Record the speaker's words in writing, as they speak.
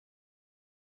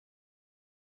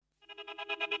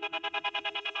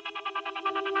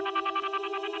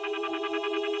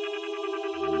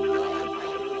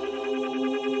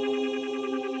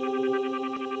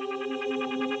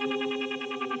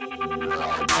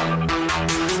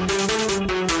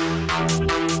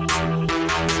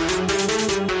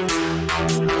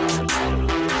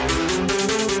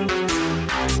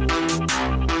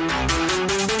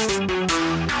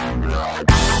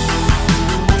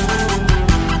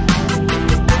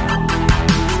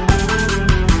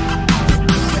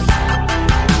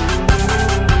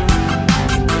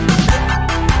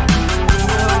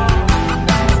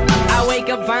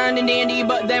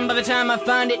By the time I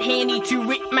find it handy to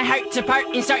rip my heart apart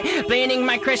and start planning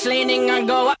my crash landing, I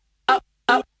go up, up,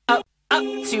 up, up, up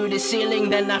to the ceiling.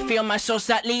 Then I feel my soul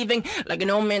start leaving like an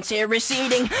old man's hair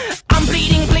receding. I'm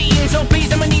bleeding, bleeding, so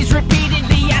pleased on my knees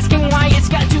repeatedly, asking why it's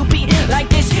got to be like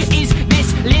this. Is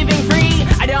this living free?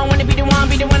 I don't want to be the one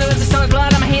who lets the sun's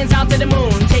blood on my hands out to the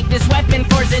moon. Take this weapon,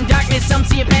 force in darkness. Some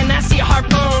see a pen, I see a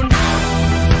harpoon.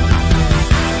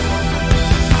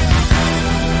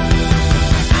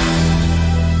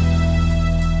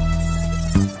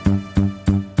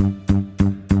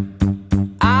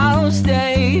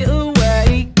 Stay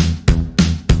awake,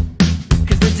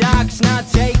 'cause the dark's not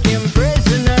taking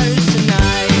prisoners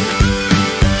tonight.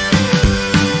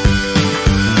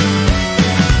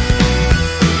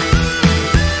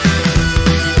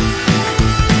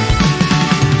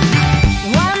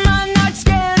 Why am I not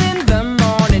scared in the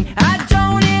morning? I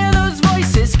don't hear those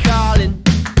voices calling.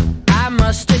 I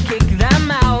must have kicked them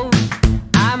out.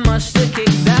 I must have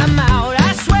kicked them out.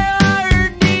 I swear I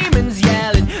heard demons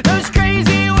yelling those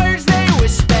crazy words they were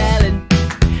spelling.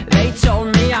 They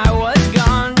told me I was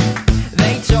gone.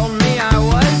 They told me I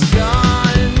was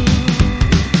gone.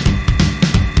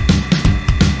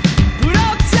 But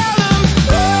I'll tell them,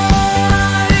 why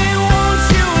won't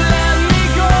you let me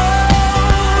go?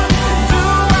 Do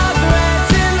I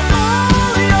threaten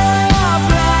all your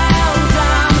plans?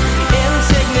 I'm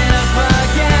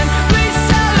insignificant. Please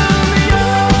tell them you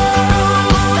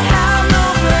have no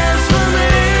plans for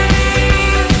me.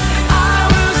 I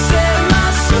will set my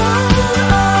soul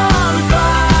on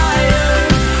fire.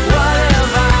 What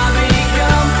have I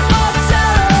become? I'll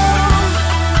tell them.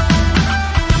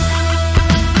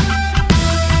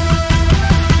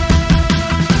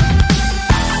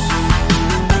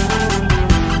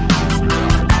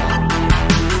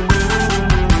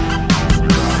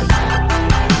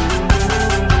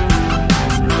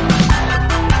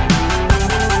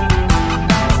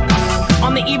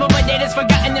 On the eve of a day that's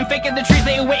forgotten and fake, the trees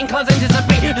they wait in clouds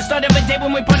anticipate the start of a day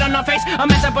when we put on our face a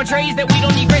mask that portrays that we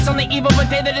don't need grace. On the eve of a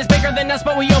day that is bigger than us,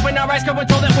 but we open our eyes 'cause we're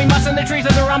told that we must. In the trees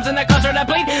of the rums and the culture that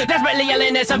bleed, desperately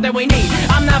yelling at something we need.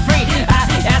 I'm not free. I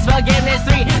ask forgiveness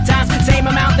 3 times, same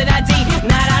amount that I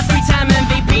not a 3-time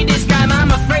MVP. This time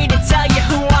I'm afraid to tell you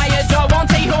who I adore. Won't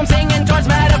tell you who I'm singing towards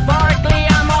metaphorically.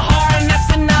 I'm a whore and that's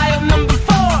denial number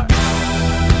 4.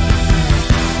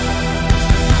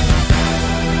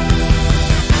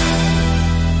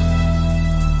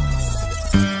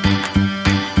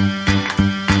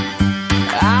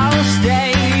 I'll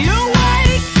stay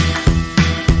awake,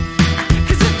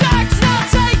 'cause the dark's not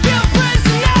taking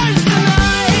prisoners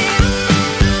tonight.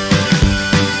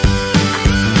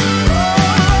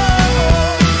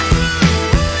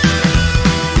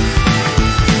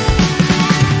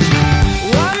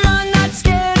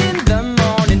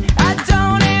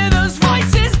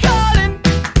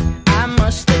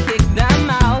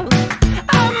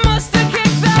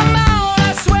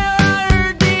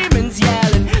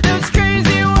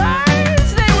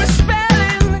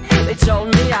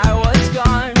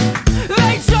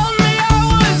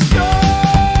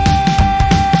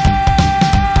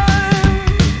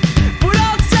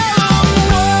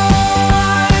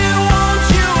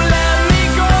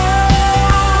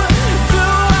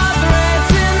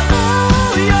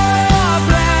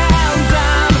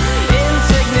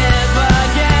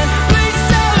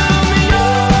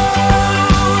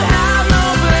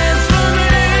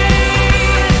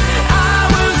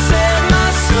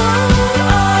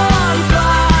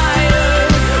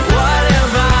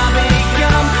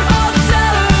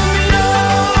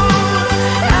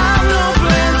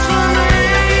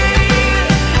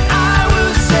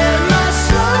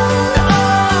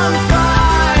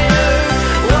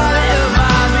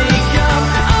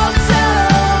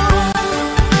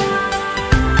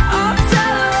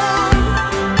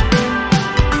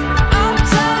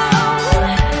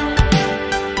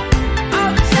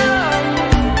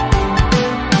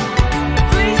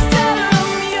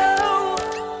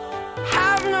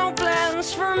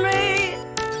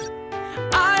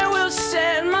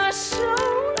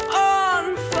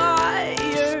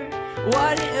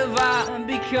 What have I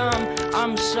become?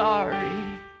 I'm sorry.